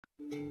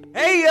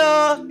Hey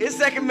y'all, it's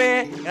Second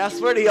Man, and I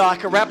swear to y'all, I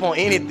can rap on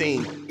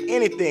anything.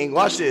 Anything.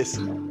 Watch this.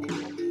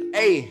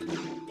 Hey.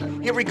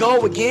 Here we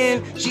go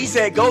again. She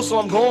said go, so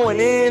I'm going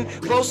in.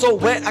 Flow so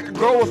wet, I could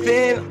grow a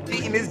fin.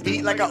 Beating this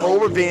beat like I owe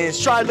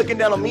revenge. Try looking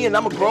down on me and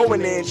I'ma grow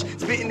an inch.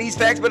 Spitting these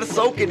facts, better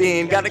soak it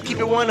in. Gotta keep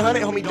it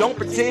 100, homie, don't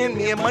pretend.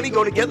 Me and money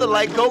go together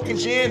like coke and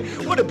gin.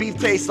 What a beef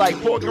tastes like,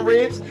 pork and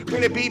ribs.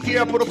 Bring the beef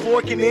here, I put a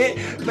fork in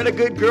it. Met a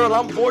good girl,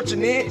 I'm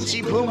fortunate.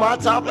 She blew my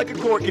top like a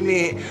cork in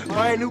it.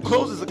 Buying new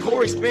clothes is a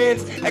core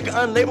expense. Like an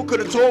unlabeled,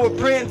 could've tore with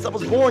Prince. I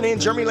was born in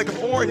Germany like a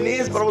foreign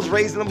is, but I was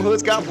raised in them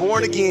hoods, got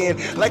born again.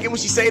 Like it when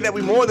she say that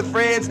we more than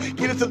friends.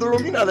 Get into the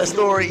room, you know how that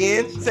story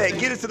ends. Say,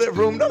 get into that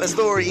room, you know how that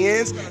story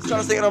ends.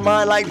 Trying to stay on her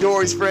mind like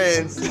Dory's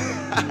friends.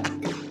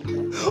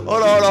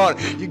 Hold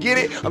on. You get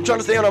it? I'm trying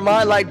to stay on her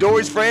mind like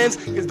Dory's friends,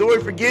 because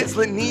Dory forgets,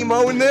 let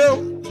Nemo and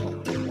them.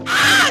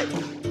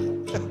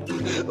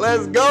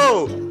 Let's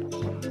go.